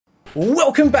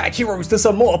Welcome back, heroes, to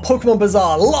some more Pokemon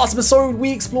Bazaar. Last episode, we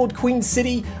explored Queen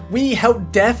City, we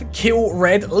helped Death kill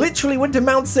Red, literally went to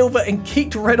Mount Silver and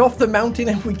kicked Red off the mountain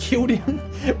and we killed him.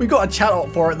 We got a chat out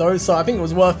for it though, so I think it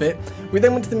was worth it. We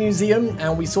then went to the museum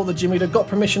and we saw the gym leader, got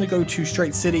permission to go to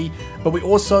Straight City, but we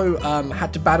also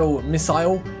had to battle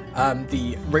Missile,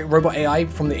 the robot AI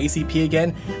from the ACP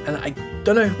again, and I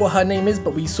don't know what her name is,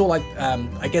 but we saw like,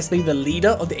 I guess maybe the leader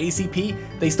of the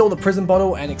ACP. They stole the prison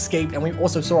bottle and escaped, and we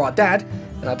also saw our dad,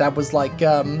 and our dad was like, you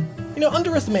know,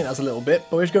 underestimating us a little bit,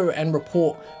 but we're going to go and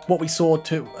report what we saw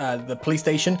to the police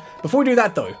station. Before we do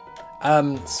that though,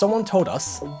 someone told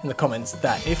us in the comments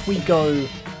that if we go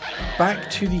back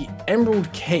to the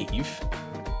Emerald Cave,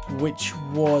 which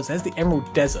was, there's the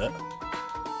Emerald Desert,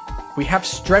 we have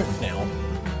strength now.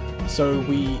 So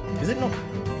is it not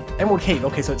Emerald Cave?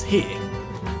 Okay, so it's here.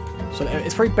 So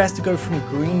it's probably best to go from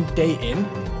Green Day Inn,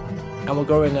 and we'll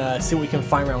go and see what we can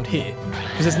find around here.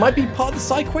 Because this might be part of the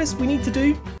side quest we need to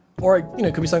do, or you know,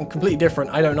 it could be something completely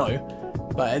different. I don't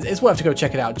know, but it's worth to go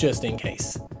check it out just in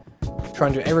case. Try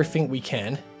and do everything we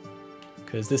can,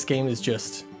 because this game is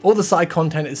just all the side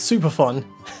content is super fun.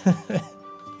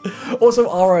 Also,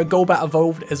 our Golbat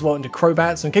evolved as well into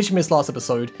Crobat, so in case you missed last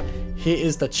episode, here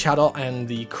is the Chatot and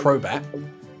the Crobat.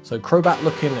 So Crobat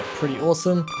looking pretty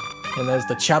awesome, and there's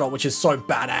the Chatot, which is so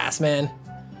badass, man.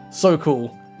 So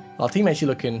cool. Our team actually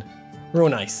looking real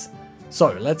nice.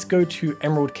 So let's go to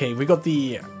Emerald Cave. We got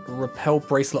the Repel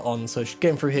bracelet on, so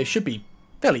getting through here should be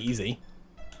fairly easy.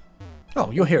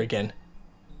 Oh, you're here again.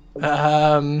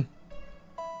 Guess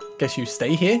you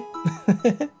stay here.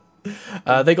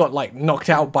 They got like knocked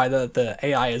out by the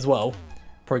AI as well.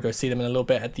 Probably go see them in a little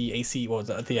bit at the at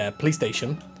the police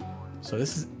station. So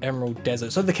this is Emerald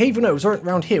Desert. So the cave, no, it was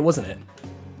around here, wasn't it?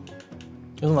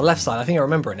 It was on the left side. I think I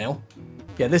remember it now.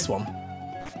 Yeah, this one.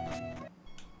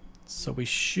 So we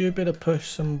should be able to push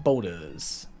some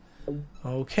boulders.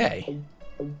 Okay.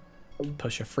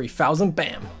 Push a 3000.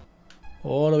 Bam.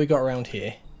 What do we got around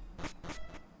here?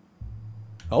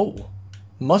 Oh.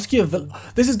 Muscular Village.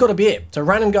 This has got to be it. So a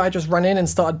random guy just ran in and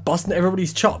started busting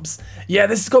everybody's chops. Yeah,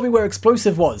 this has got to be where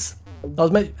Explosive was. I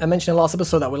mentioned in the last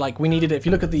episode that we needed it. If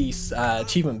you look at these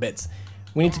achievement bits,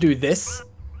 we need to do this.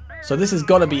 So this has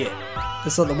got to be it.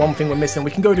 This is the one thing we're missing.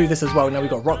 We can go do this as well. Now we've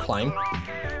got Rock Climb.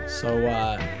 So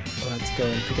let's go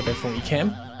and pick up everything we can.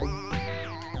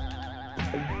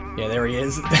 Yeah, there he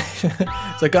is.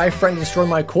 So a guy friend destroyed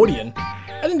my accordion.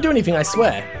 I didn't do anything, I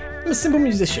swear. I'm a simple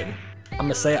musician. I'm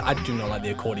gonna say I do not like the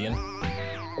accordion.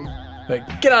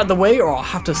 But get out of the way or I'll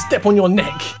have to step on your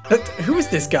neck. Who is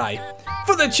this guy?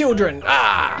 For the children!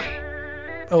 Ah!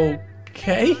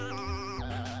 Okay.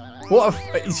 What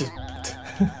a... He's just...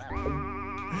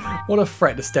 What a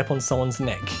threat to step on someone's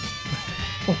neck.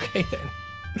 Okay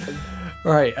then.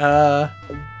 Right, oh,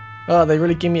 they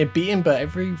really gave me a beating, but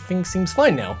everything seems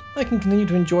fine now. I can continue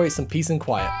to enjoy some peace and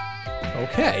quiet.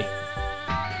 Okay.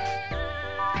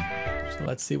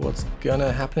 Let's see what's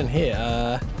gonna happen in here.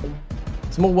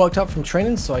 I'm all worked up from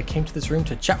training, so I came to this room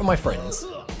to chat with my friends.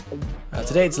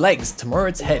 Today it's legs, tomorrow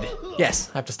it's head. Yes,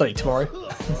 I have to study tomorrow.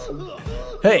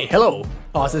 Hey, hello!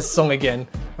 Oh, it's this song again.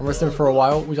 I'm listening for a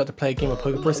while. Would you like to play a game of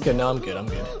Poker Brisker? No, I'm good, I'm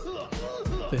good.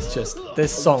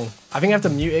 This song. I think I have to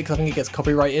mute it because I think it gets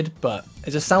copyrighted, but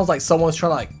it just sounds like someone's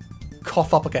trying to like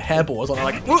cough up like a hairball or something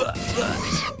like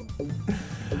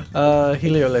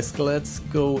Heliolisk, let's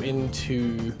go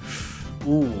into...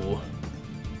 Ooh.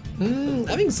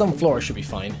 I think Sunflora should be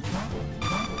fine.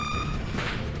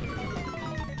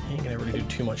 Ain't gonna really do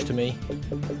too much to me.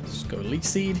 Let's go Leech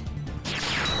Seed.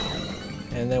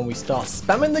 And then we start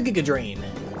spamming the Giga Drain.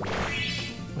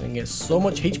 We can get so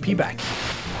much HP back.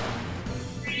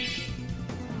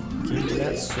 Give me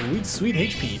that sweet, sweet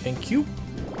HP, thank you.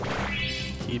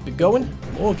 Keep it going.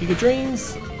 More Giga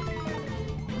Drains.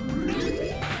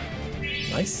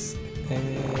 Nice.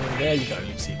 And there you go,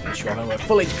 Leech Seed. Finish your homework.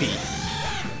 Full HP.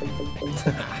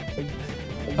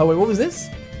 Oh wait, what was this?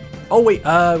 Oh wait,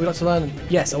 we'd like to learn...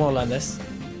 Yes, I want to learn this.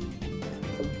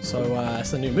 So,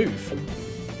 it's a new move.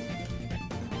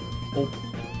 Oh,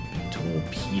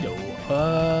 Torpedo.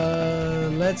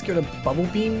 Let's go to Bubble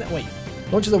Beam. Wait,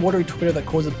 launches a watery torpedo that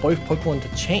causes both Pokemon to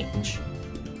change.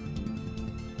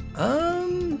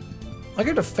 I'll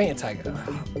go to Faint Attack.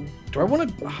 Do I want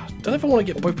to... don't know if I want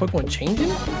to get both Pokemon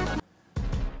changing.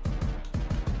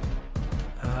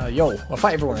 Yo, I'll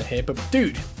fight everyone in here, but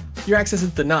dude, your access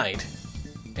is denied.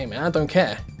 Hey man, I don't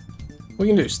care. What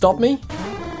you can do, stop me?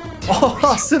 Oh,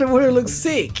 Sudowoodo looks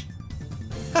sick!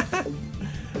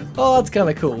 Oh, that's kind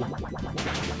of cool.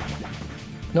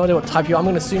 No idea what type you are. I'm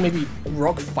going to assume maybe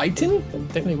rock fighting?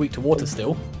 Definitely weak to water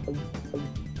still.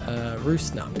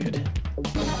 Roost? No, I'm good.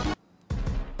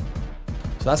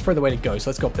 So that's probably the way to go. So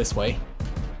let's go up this way.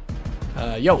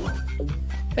 Yo.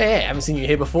 Hey, haven't seen you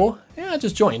here before. Yeah, I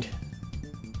just joined.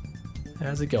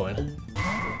 How's it going?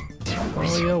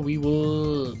 Oh yeah, we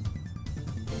will...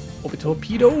 Orbit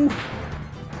torpedo.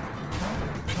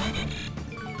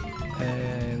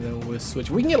 And then we'll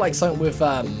switch. We can get like something with,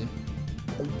 you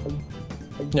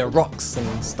know, rocks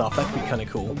and stuff. That could be kind of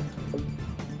cool.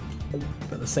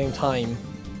 But at the same time...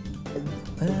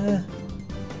 I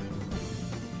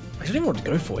don't even know what to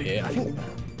go for here. I think...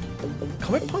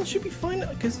 Comet Punch should be fine.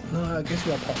 Because no, I guess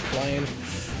we are pop flying.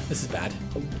 This is bad.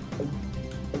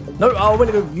 No, I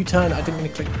went to go U-turn. I didn't mean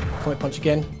to click Comet Punch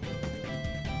again.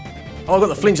 Oh, I got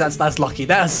the flinch. That's lucky.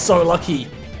 That is so lucky.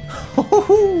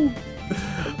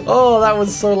 Oh, that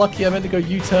was so lucky. I meant to go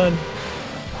U-turn.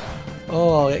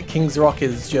 Oh, King's Rock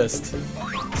is just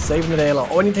saving the day a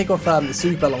lot. Oh, I need to take off the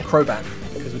Super Bell on Crobat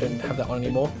because we didn't have that on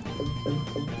anymore.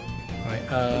 Alright,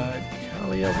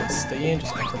 Kalia, let's stay in.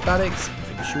 Just acrobatics.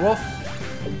 Finish you off.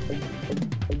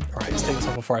 Alright, let's take this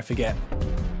off before I forget.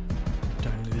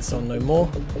 Don't need this on no more.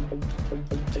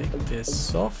 Take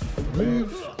this off.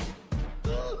 Remove.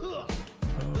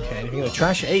 Okay, anything in the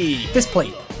trash? Hey, fist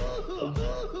plate.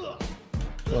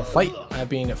 Well, fight. I've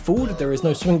been fooled. There is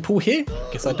no swimming pool here.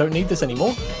 Guess I don't need this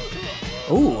anymore.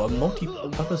 Oh, a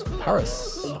multi-purpose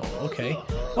parasol. Okay.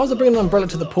 Why was I bringing an umbrella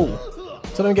to the pool?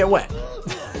 So I don't get wet.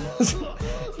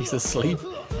 He's asleep.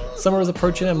 Summer is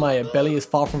approaching and my belly is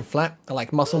far from flat. I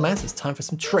like muscle mass. It's time for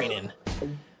some training.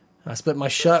 I split my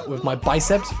shirt with my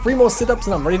biceps. 3 more sit-ups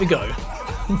and I'm ready to go.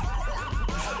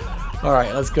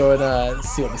 Alright, let's go and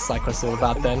see what this side quest is all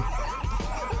about then.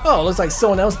 Oh, looks like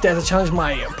someone else dared to challenge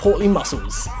my portly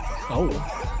muscles. Oh.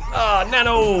 Ah,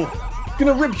 Nano!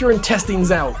 Gonna rip your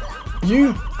intestines out.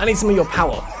 You, I need some of your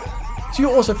power. So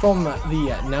you're also from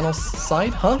the Nanos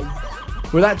side, huh?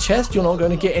 With that chest, you're not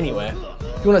going to get anywhere.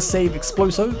 If you want to save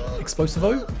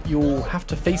Explosivo, you'll have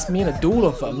to face me in a duel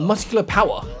of muscular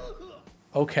power.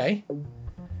 Okay.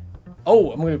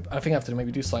 Oh, I think I have to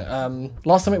maybe do something.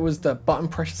 Last time it was the button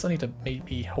pressure, so I need to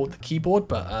maybe hold the keyboard,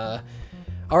 but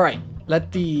alright, that'd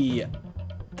be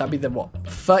the what?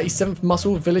 37th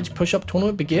Muscle Village Push-Up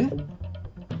Tournament begin.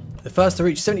 The first to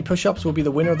reach 70 push-ups will be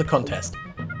the winner of the contest.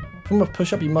 From a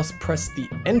push-up, you must press the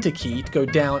enter key to go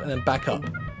down and then back up.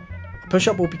 A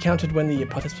push-up will be counted when the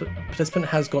participant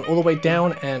has gone all the way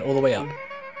down and all the way up.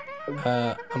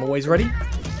 I'm always ready.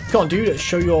 Come on, dude,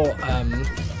 show your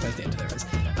where's the enter? There it is.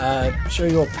 Show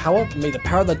your power. May the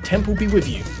power of the temple be with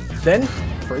you. Then,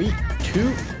 3,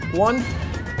 2, 1,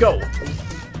 go.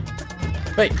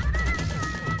 Wait.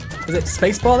 Is it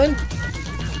spacebar then?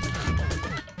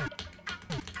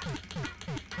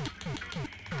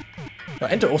 Well,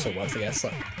 enter also works, I guess.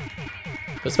 So.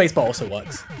 But spacebar also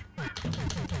works.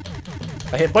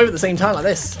 I hit both at the same time like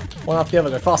this. One after the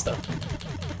other, go faster.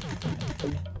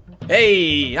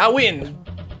 Hey, I win!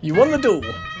 You won the duel.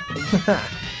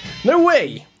 No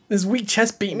way! This weak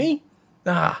chest beat me?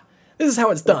 Ah, this is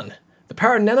how it's done. The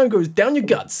power of Nano goes down your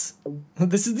guts.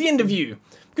 This is the end of you.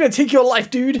 I'm gonna take your life,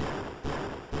 dude.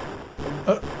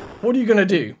 What are you gonna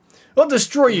do? I'll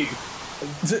destroy you.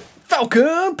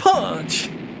 Falcon Punch!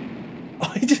 Oh,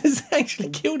 he just actually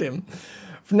killed him.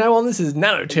 From now on, this is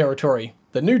Nano territory.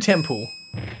 The new temple.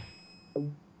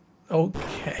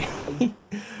 Okay.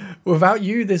 Without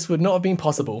you, this would not have been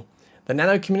possible. The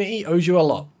Nano community owes you a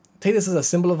lot. Take this as a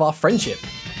symbol of our friendship.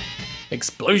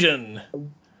 Explosion!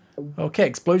 Okay,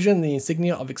 explosion, the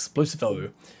insignia of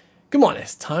Explosivo. Come on,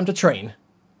 it's time to train.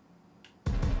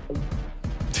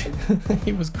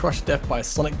 He was crushed to death by a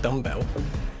sonic dumbbell.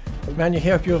 Man,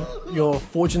 you're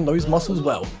forging those muscles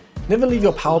well. Never leave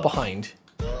your power behind.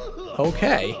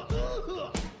 Okay.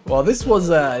 Well, this was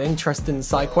an interesting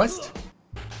side quest.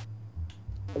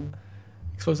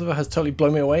 Explosivo has totally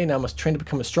blown me away, now I must train to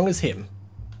become as strong as him.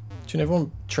 Shouldn't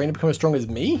everyone train to become as strong as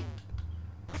me?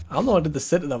 I don't know, I did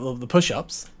the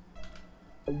push-ups.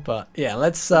 But yeah,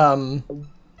 let's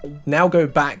now go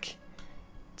back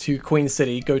to Queen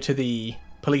City, go to the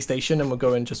police station, and we'll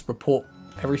go and just report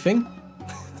everything.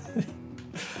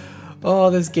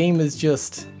 Oh, this game is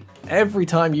just, every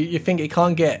time you think it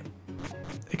can't get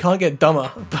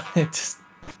dumber, but it's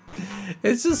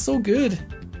just so good.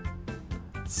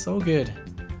 It's so good.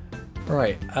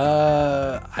 Right,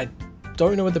 I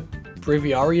don't know where the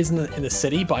breviary is in the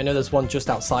city, but I know there's one just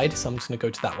outside, so I'm just gonna go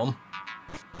to that one.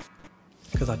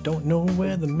 Because I don't know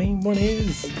where the main one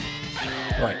is.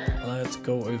 Right, let's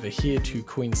go over here to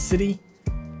Queen City.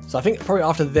 So I think probably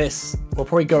after this, we'll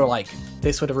probably go like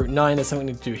this way to Route 9, there's something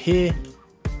to do here.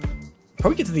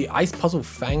 Probably get to the Ice Puzzle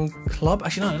Fan Club.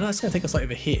 Actually, no, that's gonna take us like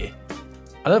over here. I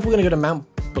don't know if we're gonna go to Mount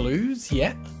Blues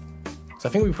yet. So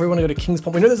I think we probably want to go to King's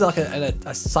Pond. We know there's like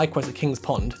a side quest at King's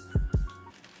Pond.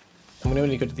 And we know we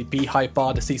need to go to the Beehive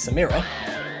Bar to see Samira.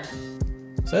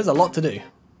 So there's a lot to do.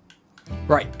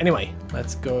 Right, anyway,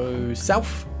 let's go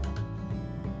south.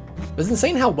 It's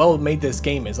insane how well made this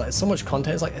game is. Like, so much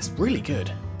content. It's like, it's really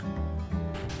good.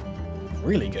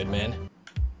 Really good, man.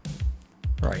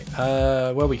 Right,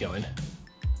 where are we going?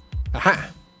 Aha!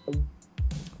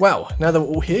 Well, now that we're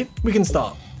all here, we can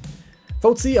start.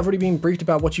 HeroVoltsy, I've already been briefed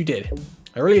about what you did.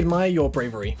 I really admire your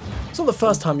bravery. It's not the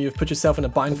first time you've put yourself in a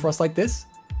bind for us like this.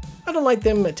 I don't like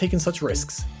them taking such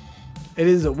risks. It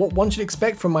is what one should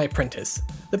expect from my apprentice.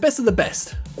 The best of the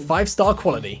best. 5-star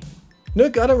quality.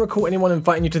 Nook, I don't recall anyone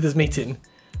inviting you to this meeting.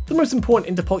 The most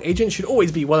important Interpol agent should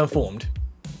always be well informed.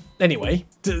 Anyway,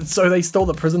 so they stole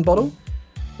the prison bottle?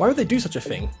 Why would they do such a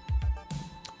thing?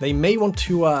 They may want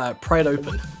to pry it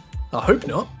open. I hope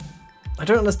not. I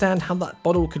don't understand how that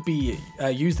bottle could be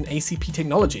used in ACP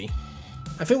technology.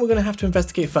 I think we're going to have to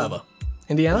investigate further.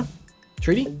 Indiana?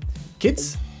 Treaty?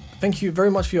 Kids? Thank you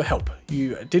very much for your help.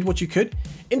 You did what you could.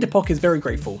 Interpol is very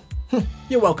grateful.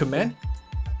 You're welcome, man.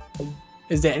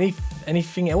 Is there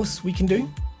anything else we can do?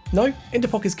 No?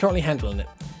 Interpol is currently handling it.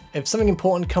 If something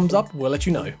important comes up, we'll let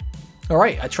you know.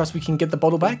 Alright, I trust we can get the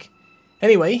bottle back.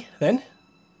 Anyway, then.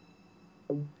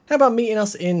 How about meeting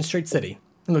us in Straight City?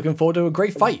 I'm looking forward to a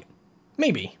great fight.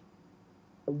 Maybe.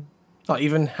 I'll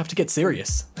even have to get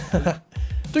serious.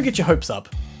 Don't get your hopes up.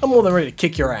 I'm more than ready to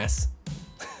kick your ass.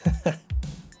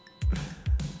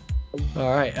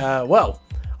 Alright, well,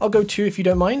 I'll go too if you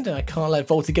don't mind. I can't let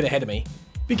HeroVoltsy get ahead of me.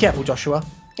 Be careful, Joshua.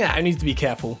 Yeah, I need to be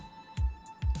careful.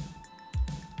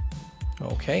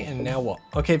 Okay, and now what?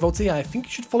 Okay, HeroVoltsy, I think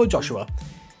you should follow Joshua.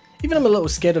 Even I'm a little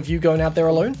scared of you going out there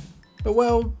alone. But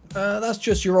well, that's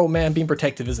just your old man being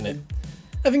protective, isn't it?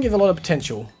 I think you have a lot of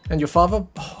potential, and your father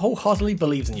wholeheartedly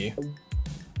believes in you.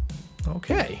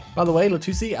 Okay. By the way,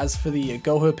 Latusi, as for the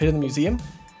girl who appeared in the museum,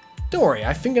 don't worry,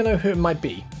 I think I know who it might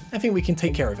be. I think we can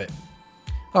take care of it.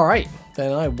 Alright,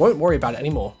 then I won't worry about it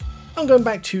anymore. I'm going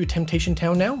back to Temptation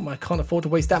Town now. I can't afford to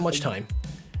waste that much time.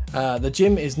 The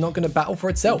gym is not going to battle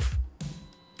for itself.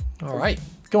 Alright,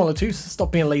 go on Latus,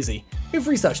 stop being lazy. We have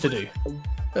research to do.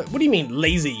 What do you mean,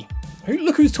 lazy?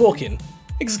 Look who's talking.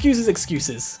 Excuses,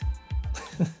 excuses.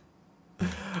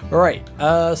 Alright,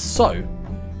 so,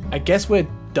 I guess we're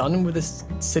done with this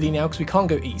city now because we can't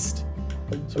go east.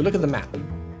 So we look at the map.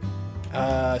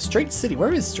 Straight City,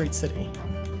 where is Straight City?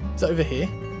 Is that over here?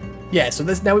 Yeah, so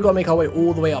this, now we've got to make our way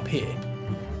all the way up here.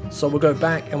 So we'll go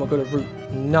back and we'll go to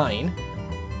Route 9.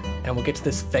 And we'll get to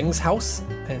this Feng's house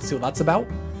and see what that's about.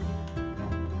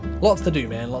 Lots to do,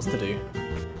 man, lots to do.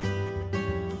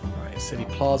 Alright, City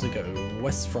Plaza, go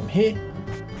west from here.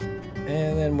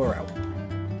 And then we're out.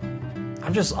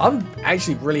 I'm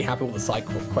actually really happy with the side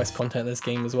quest content in this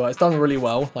game as well. It's done really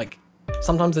well. Like,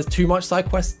 sometimes there's too much side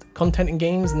quest content in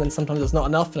games, and then sometimes there's not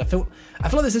enough. And I feel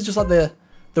like this is just like the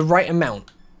right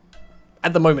amount.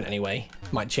 At the moment, anyway.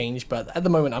 It might change, but at the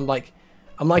moment, I'm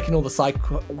liking all the side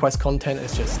quest content.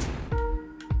 It's just,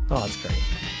 oh, it's great.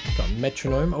 Got a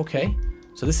metronome. Okay,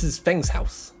 so this is Feng's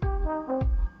house.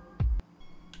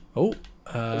 Oh,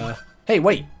 hey,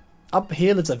 wait. Up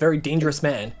here lives a very dangerous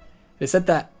man. They said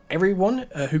that everyone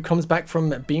who comes back from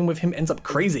being with him ends up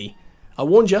crazy. I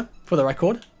warned you, for the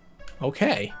record.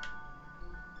 Okay.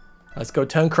 Let's go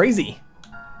turn crazy.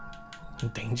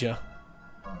 Danger.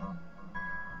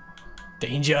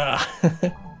 Danger.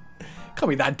 Can't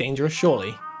be that dangerous,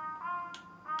 surely.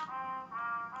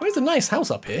 Oh, it's a nice house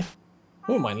up here. I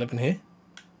wouldn't mind living here.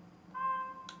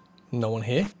 No one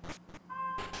here.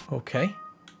 Okay.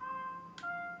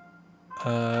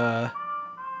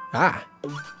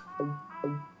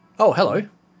 Oh, hello.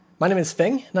 My name is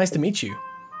Feng. Nice to meet you.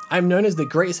 I am known as the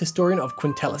greatest historian of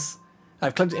Quintelis. I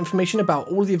have collected information about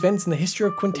all the events in the history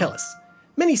of Quintelis.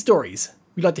 Many stories.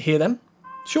 Would you like to hear them?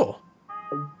 Sure.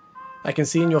 I can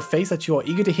see in your face that you are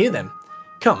eager to hear them.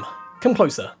 Come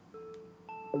closer.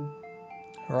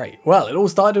 Alright, well, it all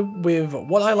started with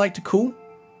what I like to call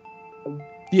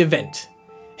the event.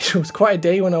 It was quite a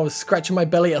day when I was scratching my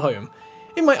belly at home.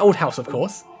 In my old house, of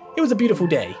course. It was a beautiful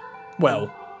day.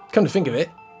 Well, come to think of it,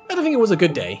 I don't think it was a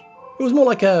good day. It was more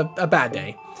like a bad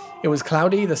day. It was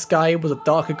cloudy, the sky was a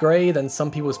darker grey than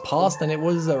some people's past, and it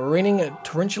was raining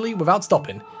torrentially without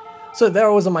stopping. So there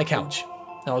I was on my couch.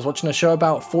 I was watching a show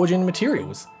about forging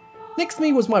materials. Next to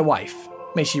me was my wife,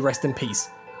 may she rest in peace,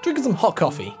 drinking some hot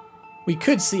coffee. We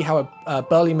could see how a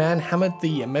burly man hammered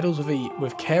the metals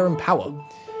with care and power.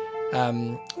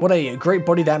 What a great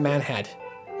body that man had.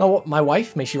 Now, my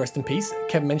wife, may she rest in peace,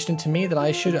 kept mentioning to me that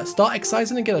I should start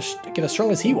exercising and get as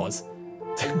strong as he was.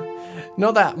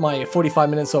 Not that my 45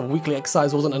 minutes of weekly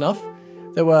exercise wasn't enough.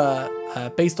 They were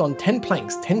based on 10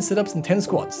 planks, 10 sit-ups and 10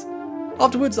 squats.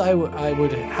 Afterwards, I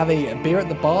would have a beer at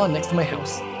the bar next to my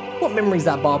house. What memories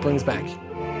that bar brings back.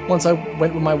 Once I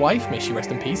went with my wife, may she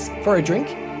rest in peace, for a drink.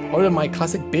 I ordered my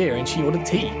classic beer and she ordered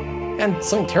tea. And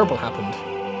something terrible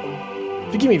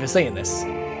happened. Forgive me for saying this.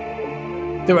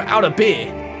 They were out of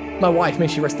beer. My wife, may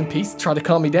she rest in peace, tried to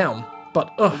calm me down.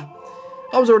 But,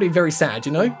 I was already very sad,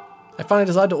 you know? I finally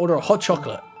decided to order a hot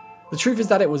chocolate. The truth is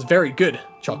that it was very good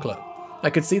chocolate. I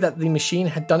could see that the machine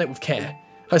had done it with care.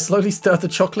 I slowly stirred the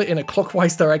chocolate in a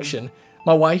clockwise direction.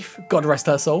 My wife, God rest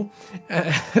her soul,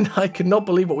 and I could not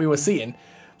believe what we were seeing.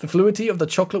 The fluidity of the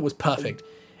chocolate was perfect.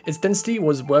 Its density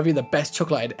was worthy of the best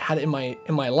chocolate I'd had in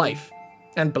my life.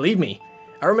 And believe me,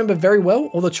 I remember very well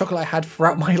all the chocolate I had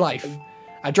throughout my life.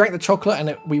 I drank the chocolate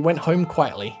and we went home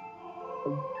quietly.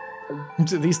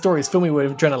 These stories fill me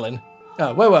with adrenaline.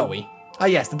 Where were we? Ah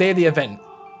yes, the day of the event.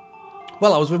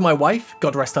 Well, I was with my wife,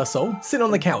 God rest her soul, sitting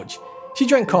on the couch. She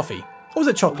drank coffee. Or was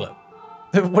it chocolate?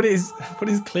 What is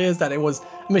clear is that it was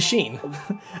a machine.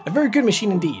 A very good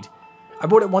machine indeed. I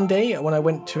bought it one day when I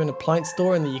went to an appliance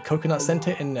store in the Coconut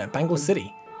Center in Bangle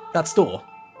City. That store.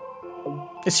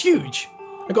 It's huge.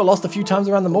 I got lost a few times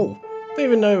around the mall. Don't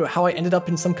even know how I ended up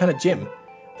in some kind of gym.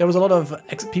 There was a lot of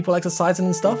people exercising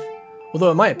and stuff.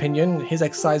 Although in my opinion, his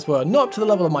exercise were not up to the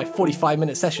level of my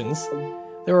 45-minute sessions.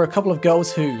 There were a couple of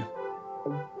girls who,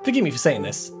 forgive me for saying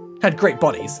this, had great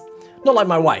bodies. Not like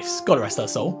my wife's, God rest her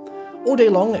soul. All day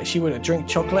long, she would drink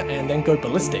chocolate and then go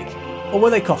ballistic. Or were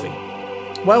they coffee?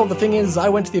 Well, the thing is, I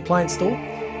went to the appliance store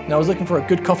and I was looking for a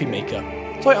good coffee maker.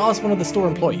 So I asked one of the store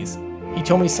employees. He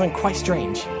told me something quite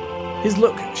strange. His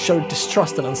look showed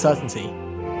distrust and uncertainty.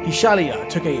 He shyly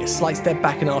took a slight step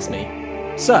back and asked me,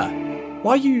 "Sir,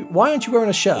 why aren't you wearing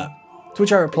a shirt?" To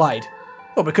which I replied,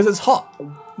 "Well, because it's hot."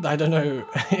 I don't know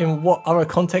in what other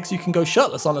context you can go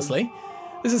shirtless, honestly.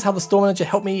 This is how the store manager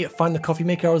helped me find the coffee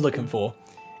maker I was looking for.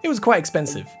 It was quite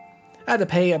expensive. I had to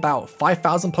pay about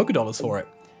 5,000 polka dollars for it.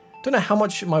 I don't know how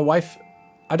much my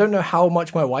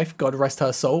wife, God rest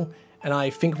her soul, and I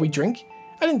think we drink.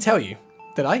 I didn't tell you,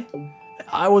 did I?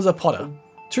 I was a potter.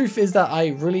 Truth is that I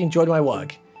really enjoyed my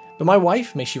work, but my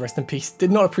wife, may she rest in peace,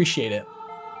 did not appreciate it.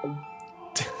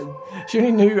 She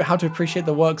only knew how to appreciate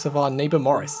the works of our neighbor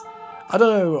Morris. I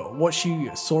don't know what she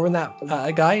saw in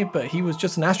that guy, but he was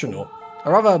just an astronaut.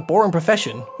 A rather boring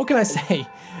profession. What can I say?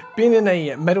 Being in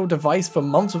a metal device for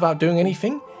months without doing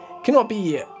anything cannot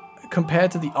be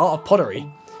compared to the art of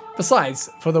pottery. Besides,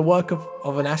 for the work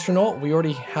of an astronaut, we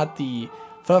already had the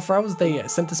fur they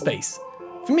sent to space.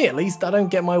 For me at least, I don't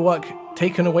get my work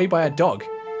taken away by a dog.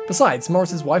 Besides,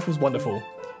 Morris's wife was wonderful.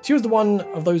 She was the one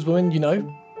of those women, you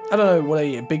know. I don't know what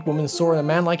a big woman saw in a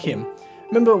man like him.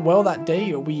 Remember well that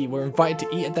day we were invited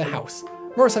to eat at their house.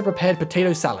 Morris had prepared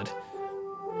potato salad.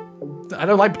 I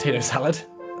don't like potato salad.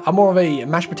 I'm more of a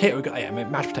mashed potato guy. Yeah,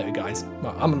 mashed potato guys.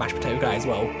 Well, I'm a mashed potato guy as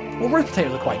well. Well, roast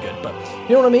potatoes are quite good, but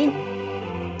you know what I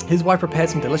mean? His wife prepared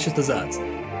some delicious desserts.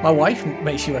 My wife,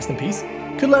 may she rest in peace,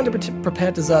 could learn to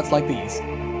prepare desserts like these.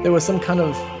 There were some kind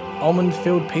of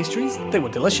almond-filled pastries. They were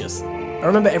delicious. I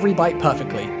remember every bite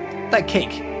perfectly. That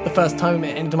cake, the first time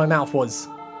it entered my mouth, was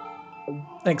an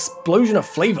explosion of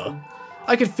flavor.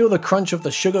 I could feel the crunch of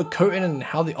the sugar coating and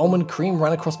how the almond cream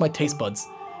ran across my taste buds.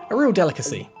 A real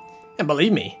delicacy. And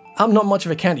believe me, I'm not much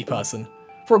of a candy person.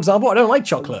 For example, I don't like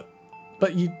chocolate.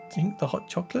 But you drink the hot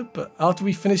chocolate? But after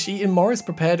we finished eating, Morris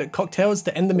prepared cocktails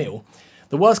to end the meal.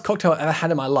 The worst cocktail I ever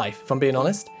had in my life, if I'm being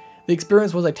honest. The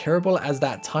experience was as terrible as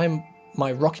that time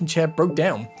my rocking chair broke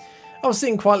down. I was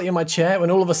sitting quietly in my chair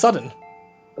when all of a sudden,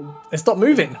 it stopped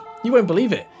moving. You won't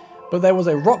believe it. But there was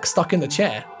a rock stuck in the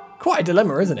chair. Quite a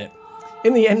dilemma, isn't it?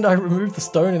 In the end, I removed the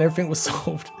stone and everything was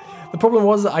solved. The problem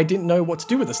was that I didn't know what to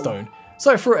do with the stone.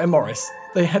 So I threw it at Morris.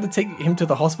 They had to take him to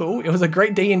the hospital. It was a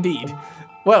great day indeed.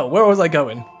 Well, where was I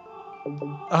going?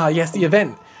 Ah, yes, the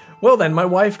event. Well then, my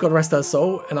wife, God rest her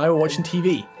soul, and I were watching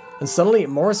TV. And suddenly,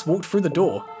 Morris walked through the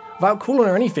door. Without calling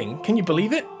or anything. Can you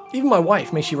believe it? Even my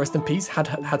wife, may she rest in peace,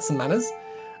 had some manners.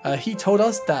 He told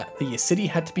us that the city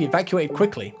had to be evacuated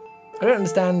quickly. I didn't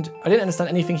understand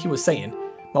anything he was saying.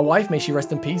 My wife, may she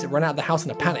rest in peace, ran out of the house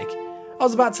in a panic. I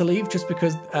was about to leave just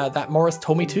because that Morris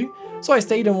told me to, so I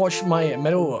stayed and watched my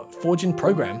metal forging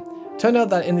program. Turned out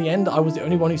that in the end I was the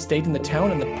only one who stayed in the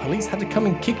town and the police had to come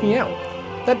and kick me out.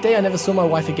 That day I never saw my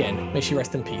wife again, may she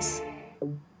rest in peace.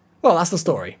 Well, that's the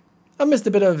story. I missed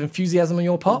a bit of enthusiasm on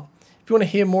your part. If you want to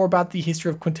hear more about the history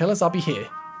of Quintelis, I'll be here.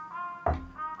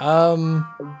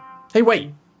 Hey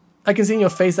wait, I can see in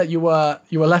your face that you were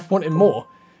left wanting more.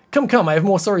 Come, I have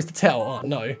more stories to tell. Oh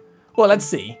no. Well, let's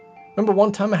see. Remember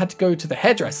one time I had to go to the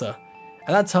hairdresser.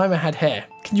 At that time I had hair.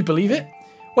 Can you believe it?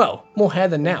 Well, more hair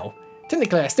than now.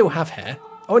 Technically, I still have hair.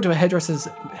 I went to a hairdresser's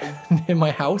near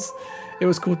my house. It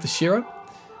was called the Shiro.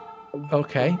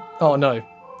 Okay. Oh no.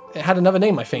 It had another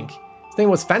name, I think. His name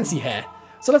was Fancy Hair.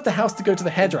 So I left the house to go to the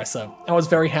hairdresser. I was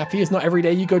very happy. It's not every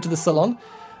day you go to the salon.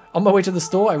 On my way to the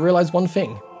store, I realized one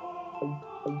thing.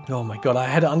 Oh my god, I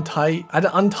had to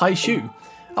untie shoe.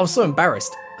 I was so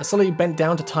embarrassed. I slowly bent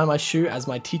down to tie my shoe as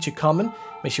my teacher Carmen,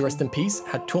 may she rest in peace,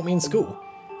 had taught me in school.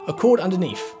 A cord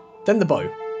underneath, then the bow.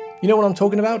 You know what I'm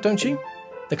talking about, don't you?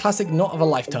 The classic knot of a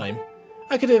lifetime.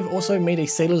 I could have also made a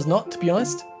sailor's knot, to be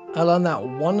honest. I learned that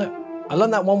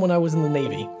one when I was in the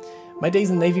Navy. My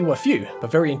days in the Navy were few, but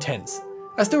very intense.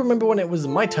 I still remember when it was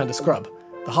my turn to scrub.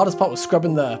 The hardest part was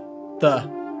scrubbing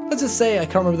let's just say I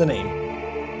can't remember the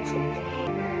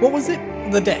name. What was it?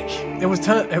 The deck. It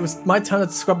was my turn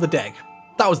to scrub the deck.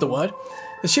 That was the word.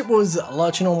 The ship was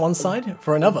lurching on one side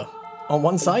for another. On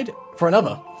one side for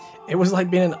another. It was like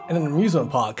being in an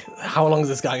amusement park. How long is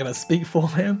this guy gonna speak for,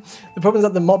 man? The problem is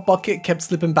that the mop bucket kept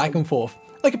slipping back and forth.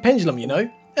 Like a pendulum, you know?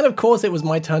 And of course it was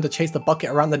my turn to chase the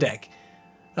bucket around the deck.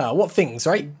 What things,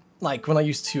 right? Like when I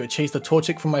used to chase the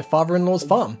torchic from my father-in-law's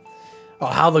farm. Oh,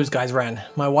 how those guys ran.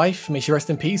 My wife, may she rest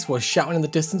in peace, was shouting in the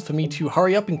distance for me to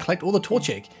hurry up and collect all the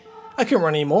torchic. I couldn't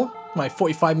run anymore. My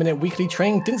 45-minute weekly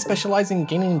training didn't specialize in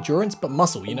gaining endurance but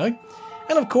muscle, you know?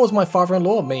 And of course my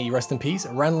father-in-law, may he rest in peace,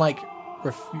 ran like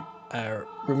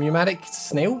rheumatic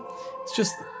snail. It's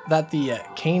just that the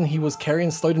cane he was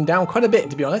carrying slowed him down quite a bit,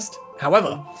 to be honest.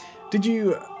 However, do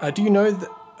you know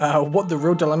what the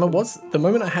real dilemma was? The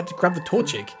moment I had to grab the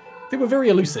torchic, they were very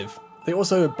elusive. They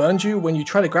also burned you when you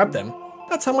try to grab them.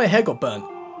 That's how my hair got burnt.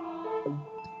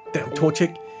 Damn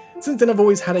torchic. Since then I've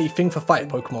always had a thing for fire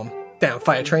Pokemon. Damn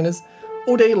fire trainers.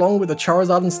 All day long with the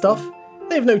Charizard and stuff.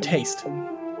 They have no taste.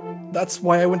 That's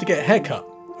why I went to get a haircut.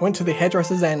 I went to the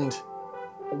hairdressers and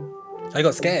I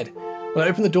got scared. When I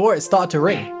opened the door, it started to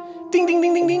ring. Ding ding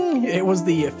ding ding ding! It was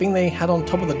the thing they had on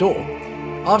top of the door.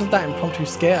 After that impromptu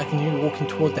scare, I continued walking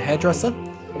towards the hairdresser.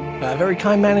 A very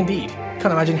kind man indeed.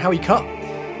 Can't imagine how he cut.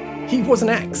 He was an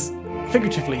axe.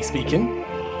 Figuratively speaking.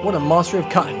 What a master of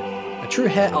cutting. A true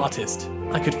hair artist.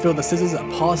 I could feel the scissors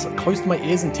pass close to my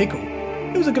ears and tickle.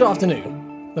 It was a good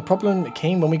afternoon. The problem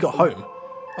came when we got home.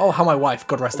 Oh, how my wife,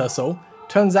 God rest her soul.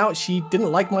 Turns out she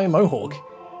didn't like my mohawk.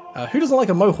 Who doesn't like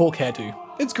a mohawk hairdo?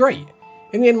 It's great.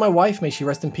 In the end, my wife, may she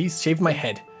rest in peace, shaved my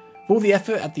head. For all the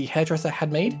effort that the hairdresser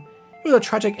had made, it was a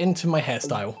tragic end to my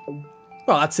hairstyle.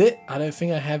 Well, that's it. I don't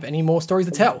think I have any more stories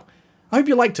to tell. I hope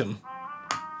you liked them.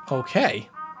 Okay.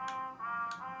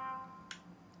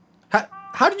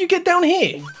 How did you get down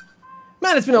here?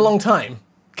 Man, it's been a long time.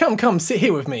 Come, sit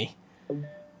here with me.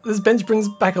 This bench brings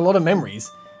back a lot of memories.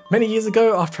 Many years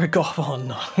ago, after I got off... Oh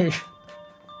no.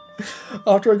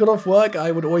 After I got off work,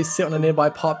 I would always sit on a nearby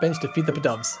park bench to feed the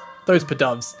Pidovs. Those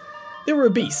Pidovs. They were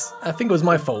obese. I think it was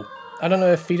my fault. I don't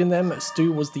know if feeding them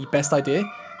stew was the best idea.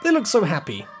 They looked so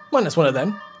happy. Minus one of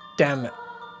them. Damn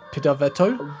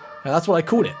Pidovetto. That's what I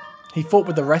called it. He fought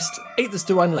with the rest, ate the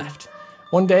stew and left.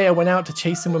 One day I went out to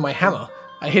chase him with my hammer.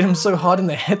 I hit him so hard in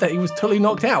the head that he was totally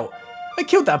knocked out. I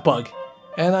killed that bug.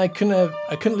 And I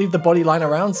couldn't leave the body lying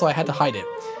around, so I had to hide it.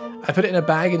 I put it in a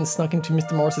bag and snuck into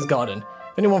Mr. Morris's garden.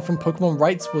 If anyone from Pokemon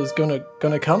Rights was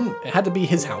gonna come, it had to be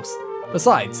his house.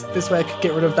 Besides, this way I could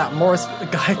get rid of that Morris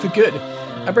guy for good.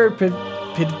 I buried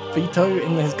Pidvito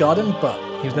in his garden, but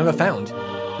he was never found.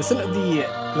 The scent of the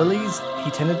lilies he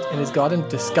tended in his garden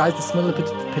disguised the smell of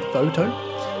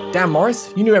Pidvito. Damn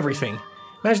Morris, you knew everything.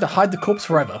 Managed to hide the corpse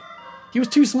forever. He was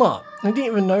too smart, and he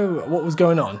didn't even know what was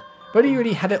going on, but he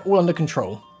already had it all under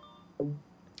control.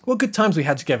 What good times we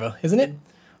had together, isn't it?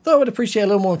 Though I would appreciate a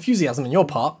little more enthusiasm on your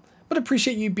part, but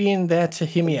appreciate you being there to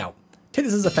hear me out. Take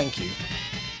this as a thank you.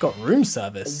 Got room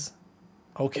service.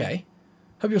 Okay.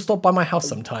 Hope you'll stop by my house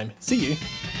sometime. See you.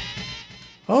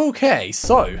 Okay,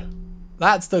 so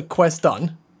that's the quest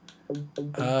done.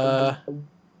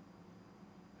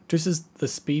 Reduces the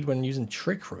speed when using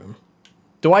Trick Room.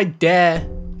 Do I dare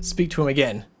speak to him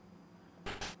again?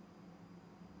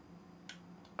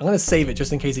 I'm gonna save it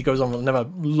just in case he goes on another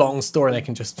long story and I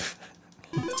can just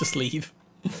just leave.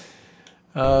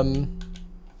 Man,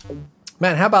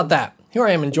 how about that? Here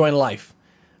I am enjoying life.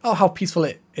 Oh, how peaceful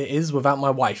it is without my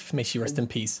wife. May she rest in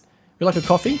peace. You like a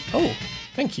coffee? Oh,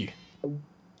 thank you.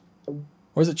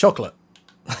 Or is it chocolate?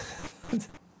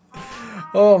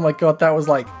 Oh my god, that was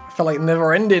like, felt like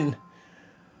never ending.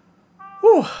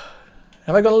 Whew.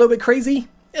 Have I gone a little bit crazy?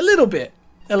 A little bit.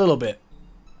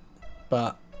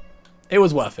 But it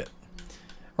was worth it.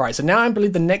 Alright, so now I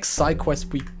believe the next side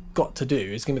quest we got to do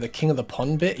is going to be the King of the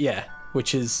Pond bit. Yeah,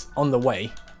 which is on the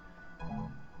way.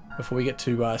 Before we get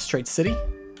to Straight City.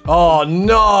 Oh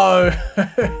no!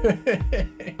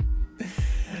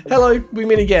 Hello, we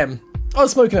meet again. I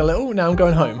was smoking a little, now I'm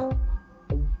going home.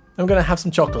 I'm gonna have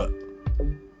some chocolate.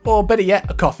 Or better yet,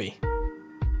 a coffee.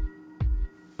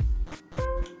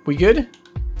 We good?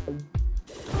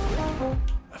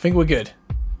 I think we're good.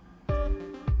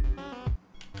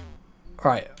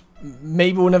 Alright,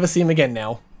 maybe we'll never see him again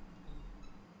now.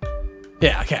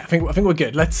 Yeah, okay, I think we're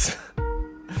good. Let's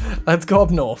go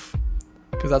up north.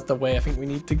 Because that's the way I think we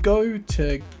need to go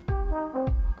to...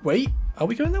 Wait, are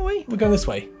we going that way? We're going this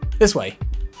way. This way.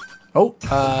 Oh,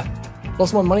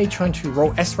 lost my money trying to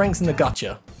roll S ranks in the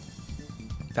gacha.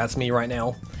 That's me right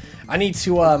now. I need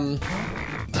to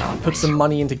put some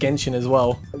money into Genshin as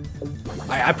well.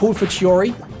 I pulled for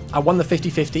Chiori. I won the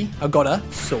 50-50. I got her.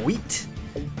 Sweet.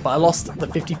 But I lost the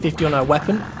 50-50 on her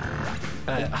weapon.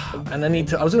 And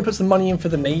I was going to put some money in for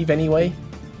the Knave anyway.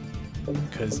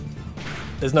 Because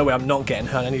there's no way I'm not getting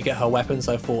her. I need to get her weapon,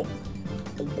 so I thought,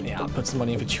 yeah, I'll put some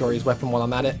money in for Chiori's weapon while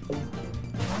I'm at it.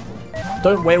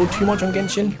 Don't wail too much on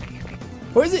Genshin.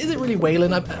 Or is it really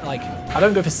wailing? I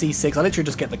don't go for C6. I literally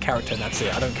just get the character and that's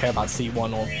it. I don't care about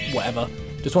C1 or whatever.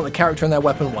 Just want the character and their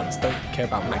weapon once. Don't care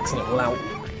about maxing it all out.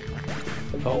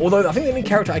 Although I think the only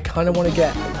character I kind of want to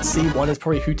get C1 is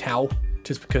probably Hu Tao.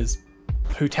 Just because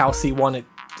Hu Tao C1,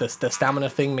 the stamina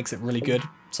thing makes it really good.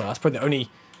 So that's probably the only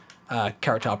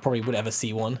character I probably would ever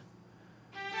C1.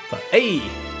 But hey,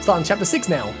 starting chapter 6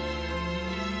 now.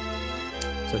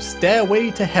 So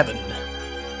Stairway to Heaven.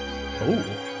 Oh.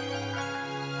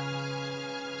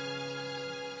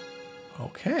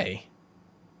 Okay.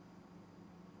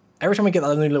 Every time I get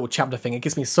that new little chapter thing, it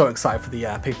gets me so excited for the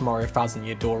Paper Mario 1000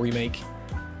 Year Door remake.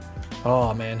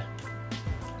 Oh man.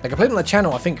 Like I played on the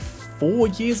channel I think 4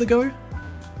 years ago.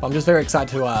 But I'm just very excited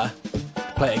to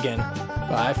play it again.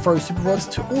 But I throw super rods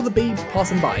to all the babes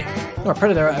passing by. Oh, a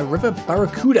predator, a river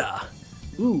barracuda.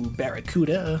 Ooh,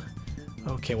 barracuda.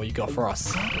 Okay, what you got for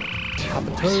us?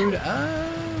 Papa Toad.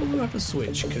 We'll have to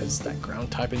switch because that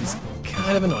ground typing's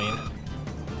kind of annoying.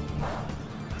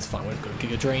 That's fine, we've got a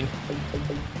Giga Drain.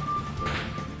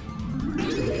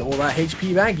 Get all that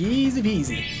HP back, easy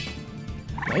peasy.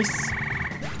 Nice.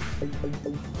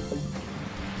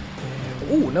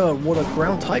 Oh, no water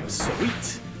ground type,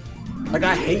 sweet. Like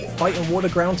I hate fighting water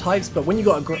ground types, but when you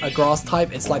got a grass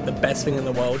type, it's like the best thing in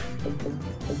the world.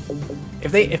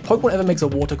 If Pokemon ever makes a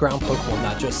water ground Pokemon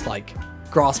that just like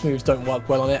grass moves don't work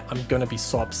well on it, I'm gonna be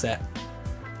so upset.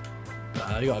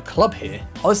 You got a club here.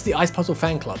 Oh, this is the Ice Puzzle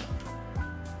fan club.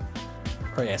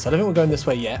 Oh yeah, so I don't think we're going this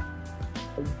way yet.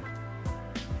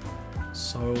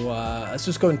 So let's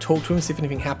just go and talk to him, see if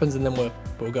anything happens, and then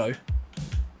we'll go.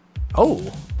 Oh,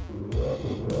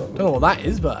 don't know what that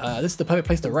is, but this is the perfect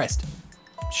place to rest.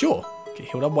 Sure, get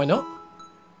healed up. Why not?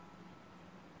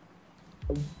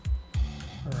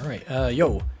 All right,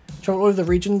 yo. Travel all over the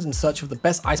regions in search of the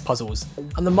best ice puzzles.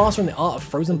 I'm the master in the art of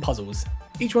frozen puzzles.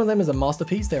 Each one of them is a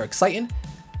masterpiece. They're exciting.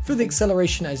 Feel the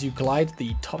acceleration as you glide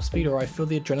the top speed, or I feel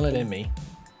the adrenaline in me.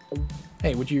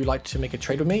 Hey, would you like to make a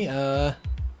trade with me?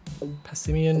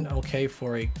 Passimian, okay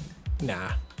for a...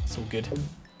 Nah, it's all good.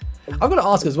 I've got to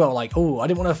ask as well, like, oh, I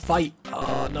didn't want to fight.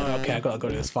 Oh, no, okay, I gotta go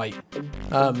to this fight.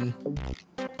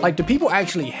 Like, do people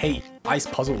actually hate ice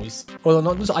puzzles? Well,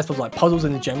 not just ice puzzles, like puzzles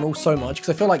in general so much? Because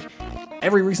I feel like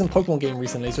every recent Pokemon game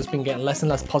recently has just been getting less and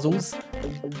less puzzles.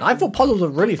 And I thought puzzles were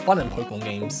really fun in Pokemon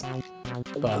games.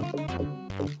 But,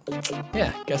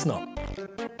 yeah, guess not.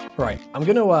 Right, I'm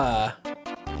just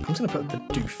gonna put the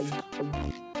doof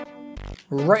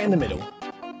right in the middle.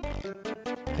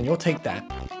 And you'll take that.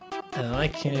 And I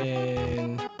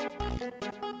can...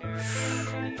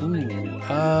 Ooh,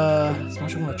 as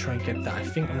much as I want to try and get that, I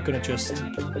think I'm gonna just...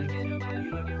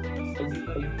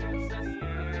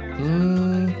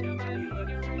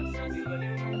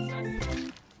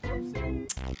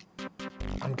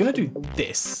 I'm gonna do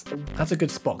this. That's a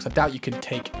good spot, because I doubt you can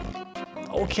take...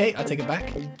 Okay, I'll take it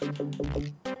back.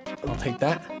 I'll take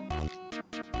that.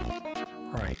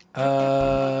 Right,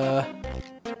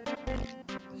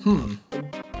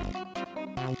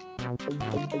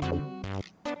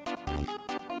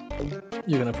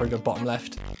 You're gonna probably go bottom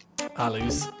left. I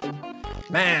lose.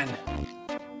 Man!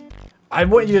 I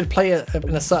wanted you to play it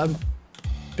in a certain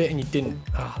bit and you didn't.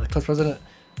 Ah, the club president,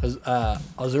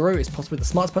 Azuro, is possibly the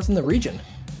smartest person in the region.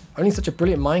 Only such a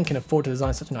brilliant mind can afford to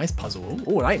design such a nice puzzle.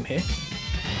 Oh, an item here.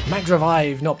 Max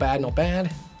Revive, not bad, not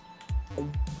bad.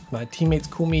 My teammates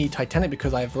call me Titanic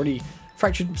because I've already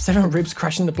fractured 7 ribs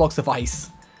crashing the blocks of ice.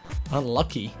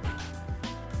 Unlucky.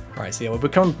 Alright, so yeah, we'll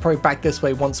come probably back this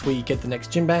way once we get the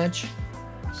next gym badge.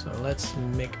 So let's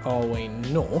make our way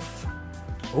north.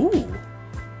 Ooh.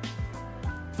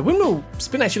 The windmill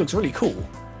spin actually looks really cool.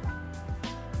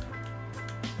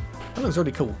 That looks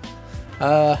really cool.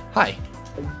 Hi.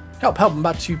 Help, help, I'm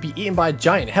about to be eaten by a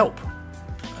giant. Help.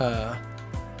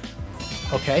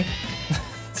 Okay.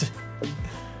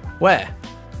 Where?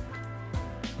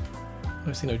 I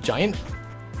don't see no giant.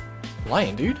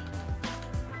 Lion, dude.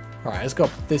 Alright, let's go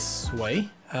up this way.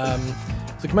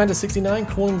 So Commander 69,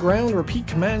 calling ground. Repeat,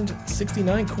 Command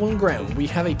 69, calling ground. We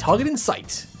have a target in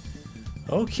sight.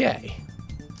 Okay.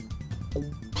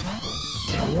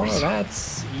 Well,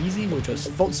 that's easy. We'll just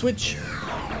Volt Switch.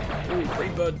 Ooh,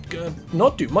 Brave Bird gonna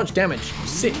not do much damage.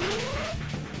 Sick.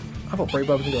 I thought Brave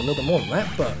Bird was gonna do a little bit more than that,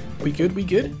 but we good, we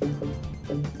good.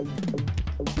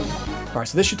 Alright,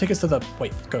 so this should take us to the...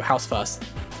 Wait, go house first.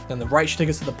 Then the right should take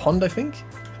us to the pond, I think.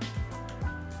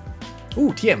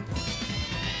 Ooh, TM.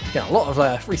 Yeah, a lot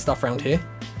of free stuff around here.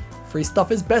 Free stuff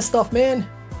is best stuff, man.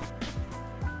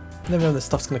 Never know this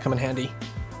stuff's gonna come in handy.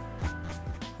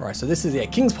 Alright, so this is, yeah,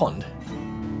 King's Pond.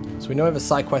 So we know we have a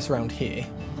side quest around here.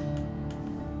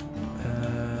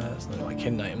 There's no like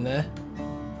hidden item there.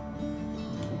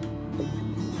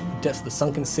 Debts of the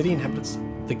sunken city, inhabitants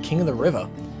the king of the river.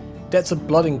 Debts of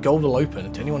blood and gold will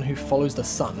open to anyone who follows the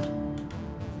sun.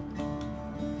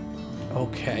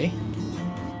 Okay.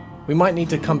 We might need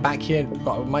to come back here,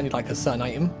 but we might need like a certain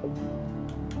item.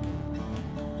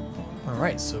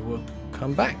 Alright, so we'll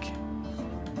come back.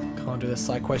 Can't do this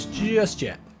side quest just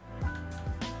yet.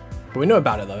 But we know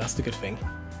about it though, that's the good thing.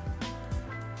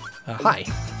 Hi.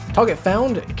 Target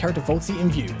found, character HeroVoltsy in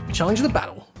view. Challenge the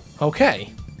battle.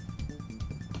 Okay.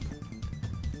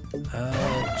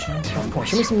 Come on,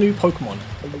 show me some new Pokemon.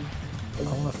 I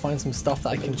want to find some stuff that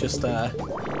I can just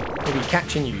maybe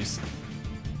catch and use.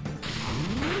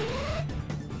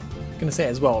 I'm gonna say it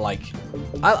as well, like,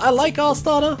 I like our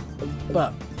starter,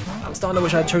 but I'm starting to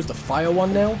wish I chose the fire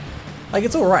one now. Like,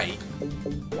 it's alright,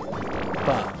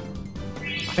 but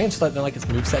I think it's just like, I don't like its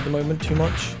moveset at the moment too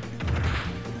much.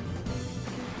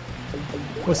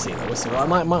 We'll see though, we'll see. Well,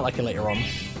 I might like it later on.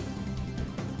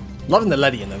 Loving the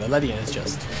Ledian though, the Ledian is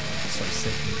just so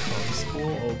sick. Can't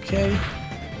score, okay.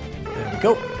 There we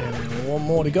go, and one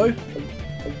more to go.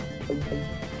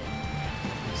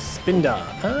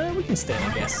 Spinder, we can stand,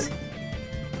 I guess.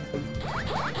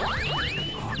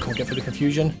 Oh, can't get through the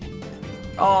confusion.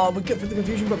 Oh, we get through the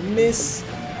confusion, but miss.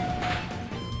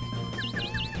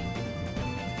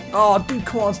 Oh, dude,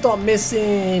 come on, stop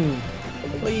missing.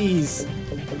 Please.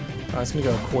 Alright, it's gonna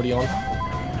go accordion.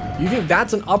 You think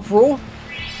that's an uproar?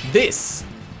 This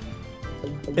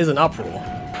is an uproar.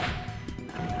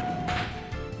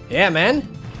 Yeah, man.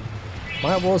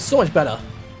 My uproar is so much better.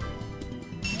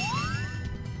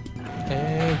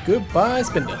 And goodbye,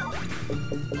 Spinder.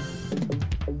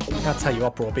 That's how you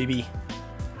uproar, baby.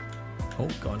 Oh,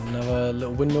 got another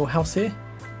little windmill house here.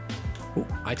 Oh,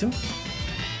 item.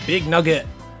 Big nugget.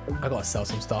 I gotta sell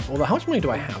some stuff. Although, how much money do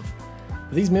I have?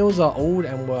 These mills are old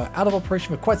and were out of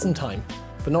operation for quite some time.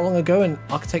 But not long ago, an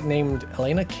architect named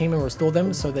Elena came and restored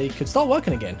them so they could start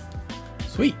working again.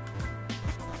 Sweet.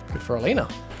 Good for Elena.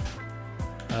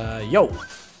 Yo.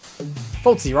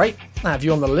 HeroVoltsy, right? I have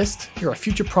you on the list. You're a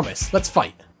future promise. Let's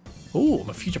fight. Ooh, I'm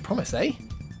a future promise, eh?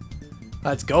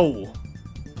 Let's go.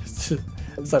 It's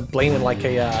like blaming like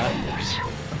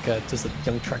just a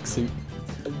young tracksuit.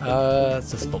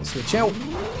 Let's just Volt Switch out.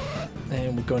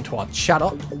 And we'll go into our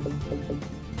chatter.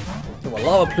 You're a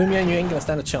Lava Plumia and you ain't gonna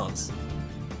stand a chance.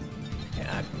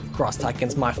 Yeah, grass type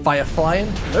against my fire flying.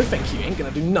 No thank you, ain't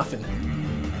gonna do nothing.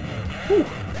 Whew.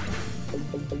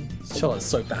 Charlotte's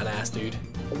so badass, dude.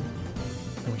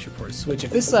 And we should probably switch.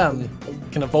 If this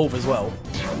can evolve as well.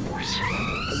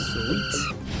 Sweet.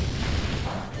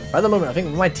 At the moment, I think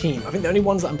with my team, I think the only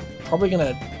ones that I'm probably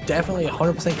gonna definitely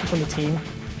 100% keep on the team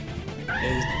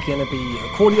is gonna be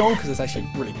Accordion, because it's actually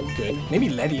really good. Maybe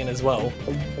Ledian as well.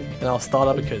 And our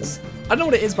starter, because I don't know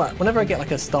what it is, but whenever I get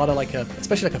like a starter, like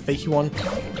especially like a fakey one,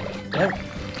 I don't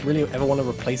really ever want to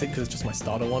replace it because it's just my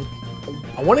starter one.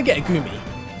 I want to get a Gumi.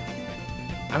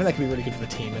 I think that could be really good for the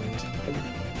team. And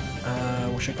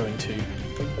what should I go into?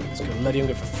 Let's go Ledian,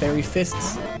 go for Fairy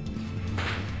Fists.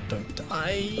 Don't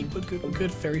die. We're good, we're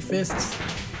good. Fairy Fists.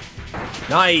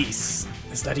 Nice!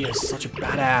 This Ledian is such a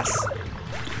badass.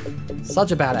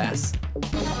 Such a badass.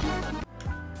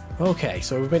 Okay,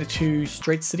 so we've made it to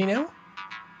Straight City now.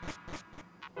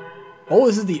 Oh,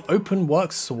 this is the open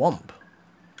works swamp.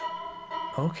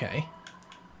 Okay.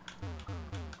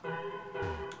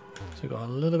 So we've got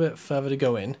a little bit further to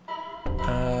go in.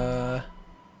 I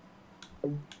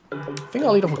think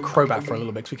I'll lead off with Crobat for a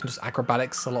little bit, because we can just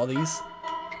acrobatics a lot of these.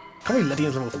 Can't believe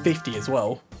Ledian's level 50 as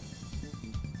well.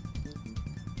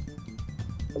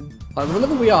 Like, the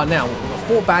level we are now, we've got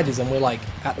 4 badges and we're like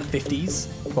at the 50s.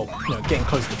 Well, you know, getting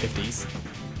close to the 50s.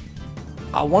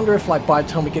 I wonder if like by the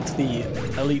time we get to the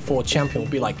Elite Four champion,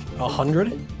 we'll be like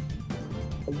 100.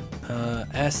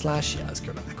 Air slash. Yeah, let's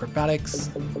go to acrobatics.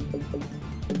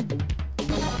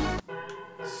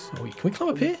 Sweet. Can we climb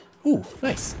up here? Ooh,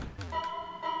 nice.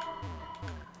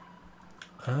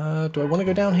 Do I want to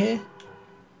go down here?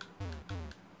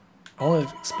 I want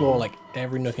to explore like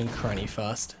every nook and cranny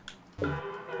first.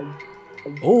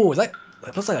 Oh, is that?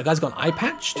 It looks like that guy's got an eye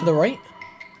patch to the right.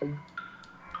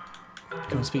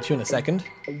 Come and speak to you in a second.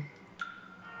 Let's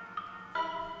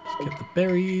get the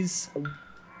berries.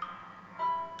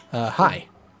 Hi.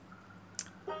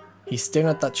 He's staring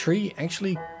at that tree.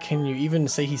 Actually, can you even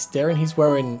say he's staring? He's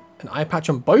wearing an eye patch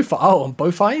on both. Oh, on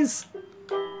both eyes.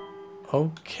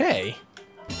 Okay.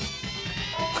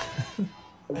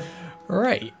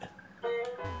 Right.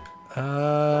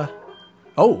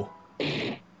 Oh.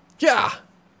 Yeah.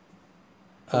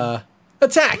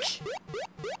 Attack.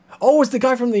 Oh, it's the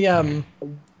guy from the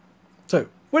So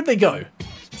where'd they go?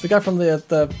 It's the guy from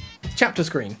the chapter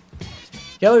screen.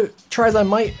 Yellow, try as I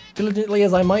might, diligently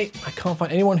as I might, I can't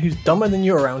find anyone who's dumber than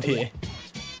you around here.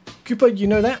 Cooper, you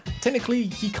know that? Technically,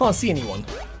 he can't see anyone.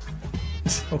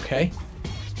 Okay.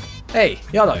 Hey,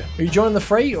 Yellow, are you joining the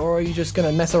fray or are you just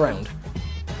gonna mess around?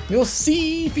 You'll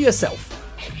see for yourself.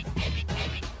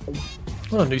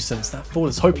 What a nuisance, that fool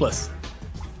is hopeless.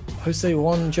 Jose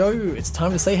Juan Joe, it's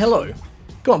time to say hello.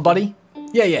 Go on, buddy.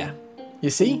 Yeah. You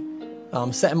see?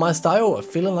 I'm set in my style of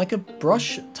feeling like a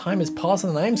brush. Time is passing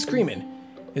and I am screaming.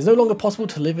 It's no longer possible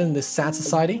to live in this sad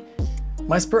society.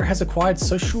 My spirit has acquired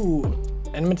social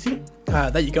enmity.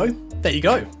 There you go. There you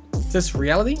go. Is this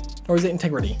reality or is it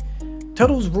integrity?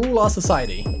 Turtles rule our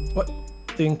society. What?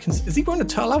 Is he wearing a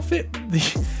turtle outfit?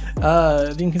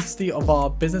 The inconsistency of our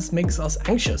business makes us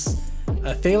anxious.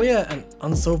 A failure, an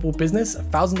unsolvable business,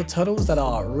 thousands of turtles that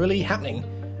are really happening.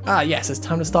 Ah yes, it's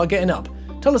time to start getting up.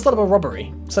 Time to start up a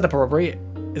robbery. Set up a robbery.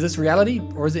 Is this reality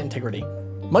or is it integrity?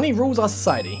 Money rules our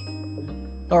society.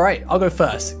 Alright, I'll go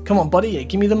first. Come on, buddy,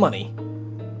 give me the money.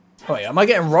 Oh wait, am I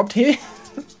getting robbed here?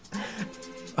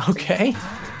 Okay.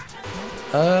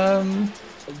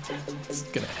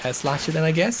 Just gonna air slash it then,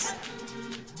 I guess.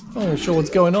 I'm not sure what's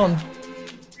going on.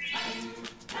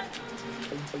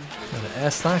 Another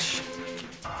air slash.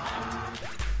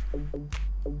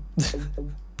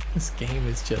 This game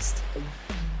is just...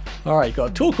 Alright,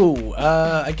 got Torkoal.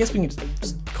 I guess we can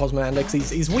just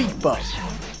Cosmoandex. He's weak, but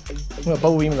I'm gonna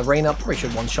bubble beam in the rain up. Probably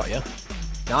should one-shot you.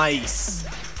 Nice.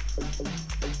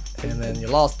 And then your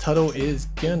last turtle is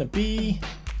gonna be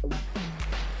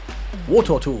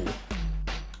Water Tool.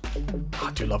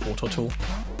 I do love Water Tool.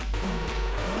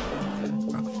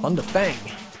 Thunder Fang.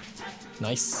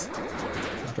 Nice.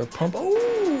 Hydro Pump.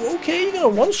 Oh, okay. You're gonna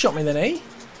one-shot me then, eh?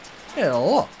 Yeah, a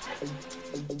lot.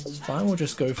 It's fine. We'll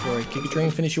just go for a Giga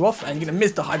Drain, finish you off, and you're gonna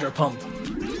miss the Hydro Pump.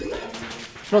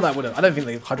 Not that would have. I don't think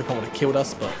the Hydro Pump would have killed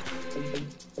us, but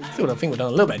still, I think we've done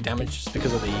a little bit of damage just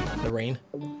because of the rain.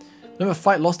 Never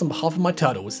fight lost on behalf of my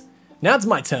turtles. Now it's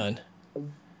my turn.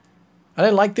 I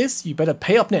don't like this. You better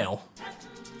pay up now.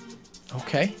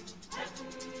 Okay.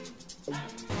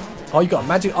 Oh, you got a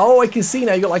magic. Oh, I can see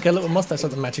now. You got like a little mustache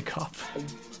with the magic up.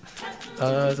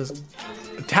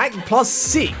 Attack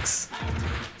 +6.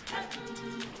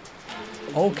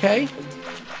 Okay.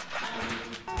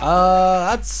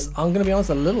 That's, I'm gonna be honest,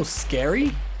 a little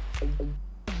scary.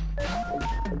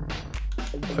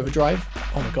 Overdrive.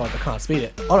 Oh my god, I can't speed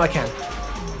it. Oh no, I can.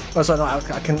 Oh, sorry, no,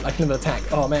 I can never attack.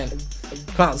 Oh man,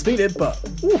 can't speed it, but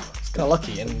ooh, it's kind of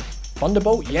lucky. And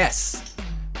Thunderbolt, yes,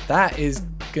 that is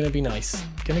gonna be nice.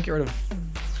 Gonna get rid of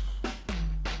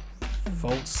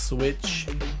Volt Switch.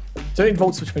 So in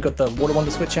Volt Switch, we got the Water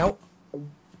Wonder switch out.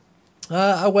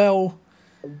 Well,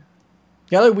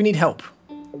 Yellow, we need help.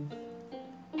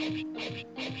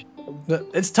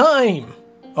 It's time!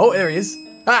 Oh, there he is.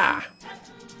 Ah!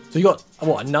 So you got,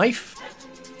 what, a knife?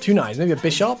 2 knives, maybe a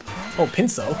bishop? Oh,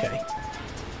 pincer, okay.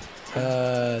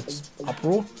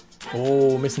 Uproar.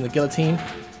 Oh, missing the guillotine.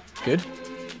 Good.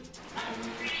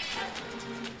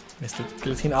 Missed the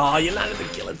guillotine. Oh, you landed the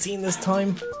guillotine this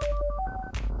time.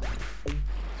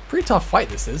 Pretty tough fight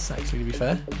this is, actually, to be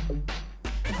fair.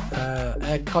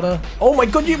 Air cutter. Oh my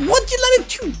god, what? You landed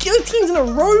 2 guillotines in a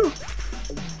row?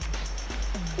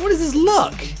 What is this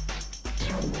luck?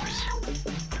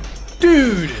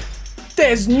 Dude!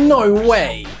 There's no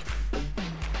way!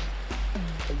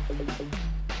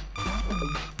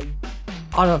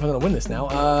 I don't know if I'm gonna win this now.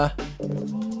 Have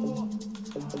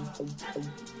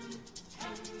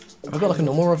I got like a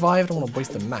normal revive? I don't want to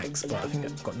waste the max, but I think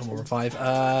I've got normal revive.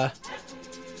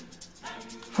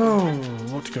 Oh,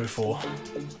 what to go for?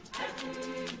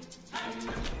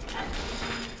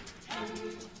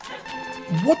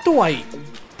 What do I...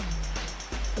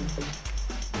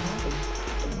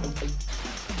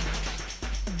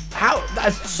 How?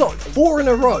 That's so 4 in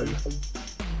a row.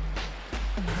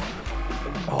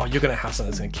 Oh, you're gonna have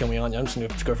something that's gonna kill me, aren't you? I'm just gonna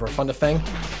have to go for a Thunder Fang.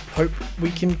 Hope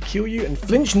we can kill you and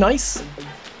flinch. Nice.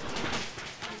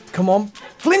 Come on.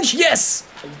 Flinch, yes!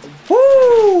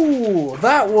 Woo!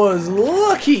 That was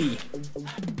lucky.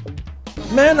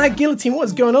 Man, that guillotine,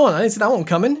 what's going on? I didn't see that one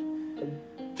coming.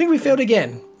 I think we failed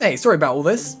again. Hey, sorry about all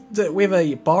this. We have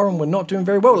a bar and we're not doing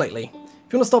very well lately.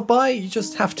 If you want to stop by, you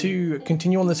just have to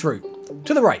continue on this route.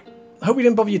 To the right. I hope we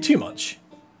didn't bother you too much.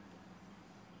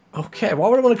 Okay, why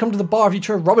would I want to come to the bar if you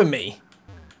try robbing me?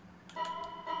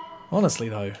 Honestly,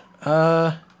 though.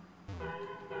 So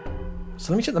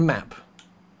let me check the map.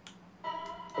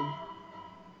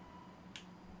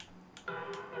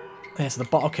 Yeah, so the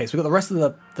bar. Okay, so we've got the rest of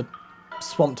the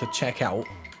swamp to check out.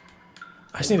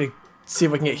 I just need to see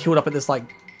if I can get healed up at this,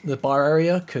 like, the bar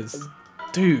area, because,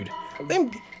 dude,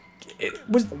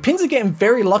 Pins are getting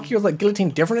very lucky. Was like guillotine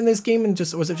different in this game, and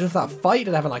was it just that fight?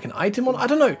 Did it have like an item on? I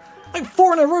don't know. Like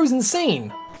 4 in a row is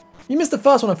insane. You missed the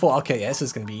first one. I thought, okay, yeah, this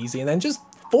is gonna be easy, and then just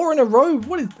 4 in a row.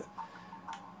 What is?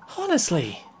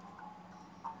 Honestly,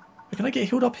 can I get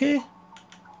healed up here?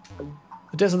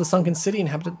 The depths of the sunken city,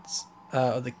 inhabitants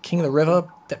of the king of the river,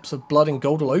 depths of blood and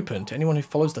gold will open to anyone who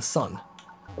follows the sun.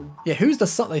 Yeah, who's the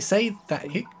sun? They say that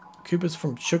Koopa's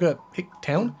from Sugar Hick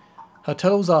Town. Her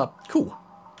turtles are cool.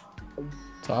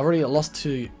 So I've already lost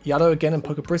to Yado again, and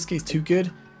Pokabrisky's too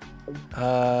good.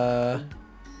 Oh,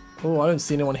 I don't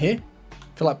see anyone here.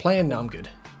 Feel like playing? No, I'm good.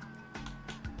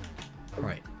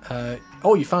 Alright.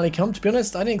 Oh, you finally come? To be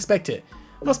honest, I didn't expect it.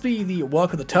 It must be the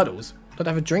work of the turtles. Don't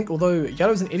have a drink, although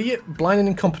Yado's an idiot, blind and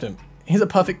incompetent. He's a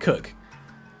perfect cook.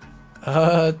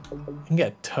 You can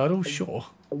get a turtle? Sure.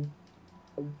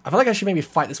 I feel like I should maybe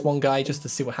fight this one guy just to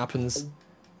see what happens.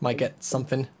 Might get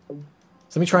something.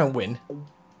 So let me try and win.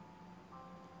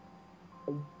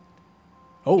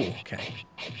 Oh, okay.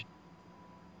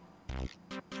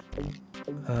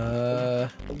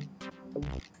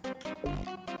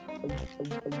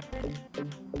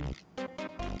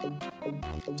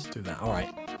 Let's do that. All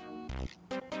right.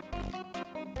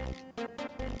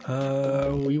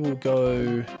 We will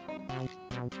go.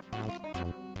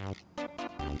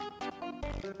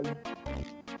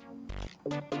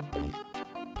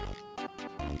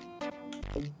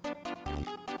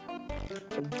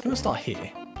 I'm gonna start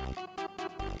here.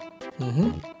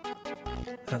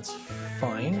 That's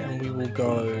fine, and we will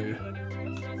go.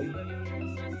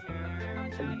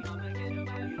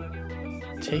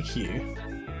 Take you.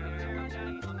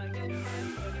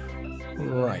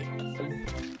 Right.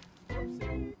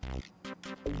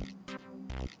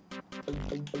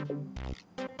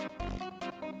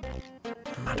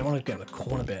 I don't want to get in the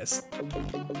corner bits.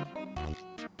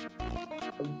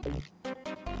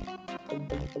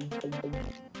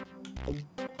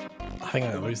 I think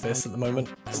I'm going to lose this at the moment.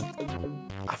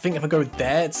 I think if I go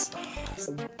there, it's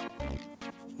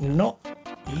not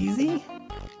easy.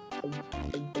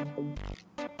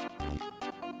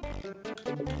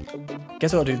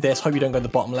 Guess I'll do this. Hope you don't go to the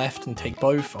bottom left and take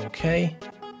both. Okay.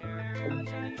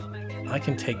 I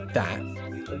can take that.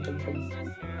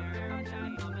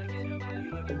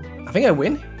 I think I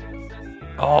win.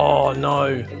 Oh,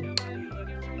 no.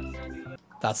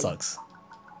 That sucks.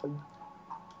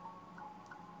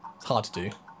 It's hard to do.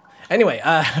 Anyway,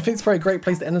 I think it's probably a great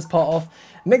place to end this part off.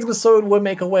 Next episode, we'll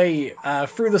make our way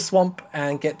through the swamp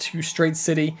and get to Straight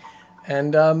City.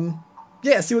 And,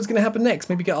 yeah, see what's going to happen next.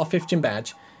 Maybe get our 5th gym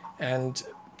badge. And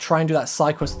try and do that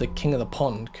side quest with the King of the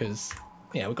Pond. Because,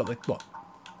 yeah, we've got the, what?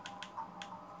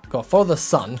 Got to follow the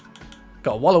sun.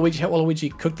 Got Waluigi, help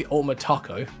Waluigi cook the ultimate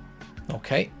taco.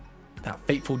 Okay. That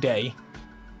fateful day.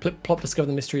 Plip Plop discover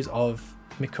the mysteries of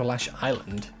Mikolash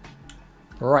Island.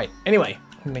 Right. Anyway,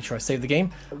 make sure I save the game.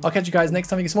 I'll catch you guys next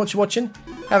time. Thank you so much for watching.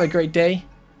 Have a great day.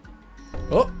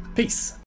 Oh, peace.